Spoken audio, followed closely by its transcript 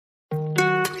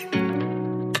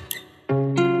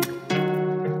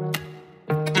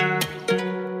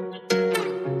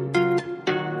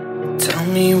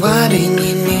do you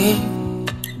need me?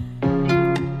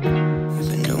 You've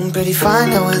been doing pretty fine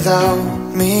now without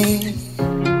me.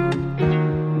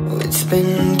 It's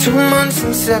been 2 months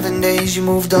and 7 days. You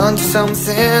moved on to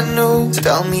something new. So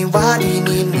tell me, why do you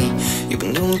need me? You've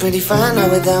been doing pretty fine now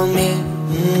without me.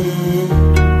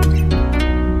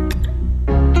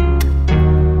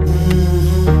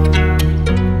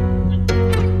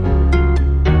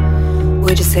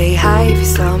 Would you say hi if you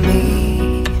saw me?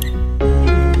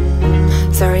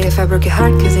 Sorry if I broke your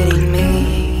heart, cause it ain't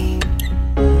me.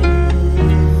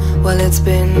 Well, it's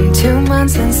been 2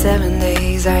 months and 7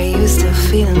 days. Are you still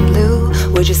feeling blue?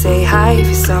 Would you say hi if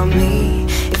you saw me?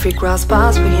 If we cross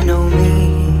paths, would you know me?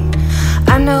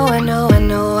 I know, I know, I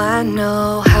know, I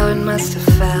know how it must have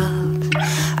felt.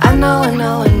 I know, I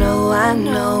know, I know, I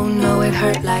know it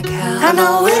hurt like hell. I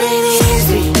know it ain't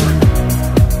easy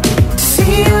to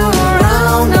see you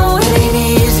around. No, it ain't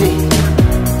easy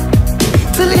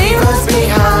to leave us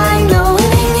behind. No,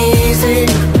 it ain't easy.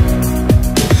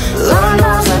 Lord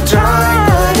knows I tried,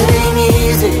 but it ain't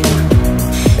easy.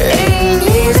 It ain't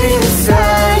easy to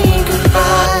say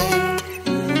goodbye.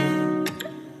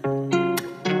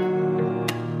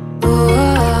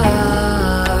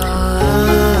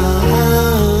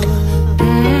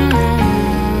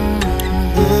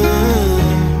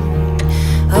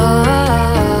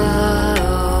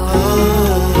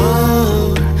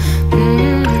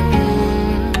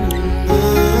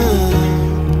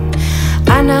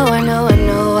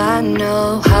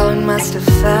 Must have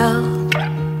felt. I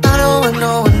know, I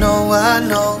know, I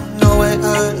know, I know it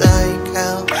hurt like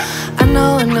hell. I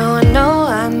know, I know, I know,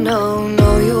 I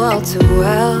know you all too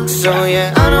well. So yeah,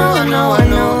 I know, I know, I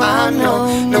know, I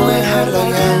know it hurt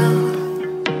like hell.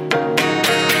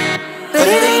 But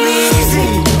it ain't easy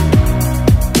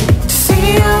to see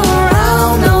you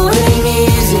around. No, it ain't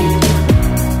easy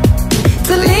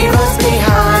to leave us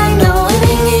behind. No, it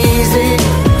ain't easy.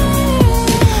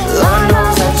 Lord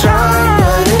knows I tried,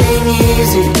 but it ain't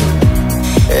easy.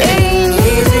 It ain't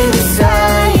easy to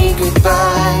say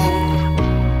goodbye.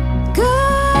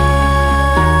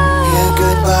 Yeah,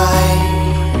 goodbye.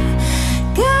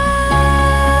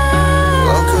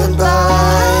 Oh, goodbye.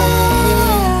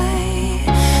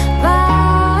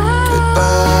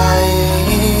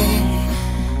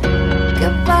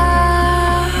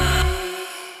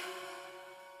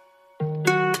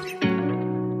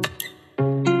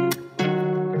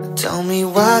 Tell me,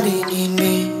 why do you need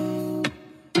me?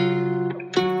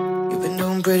 You've been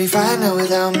doing pretty fine now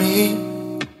without me.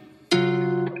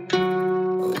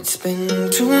 It's been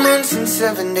 2 months and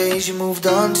 7 days. You moved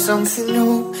on to something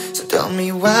new. So tell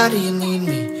me, why do you need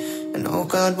me? And oh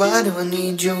God, why do I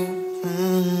need you?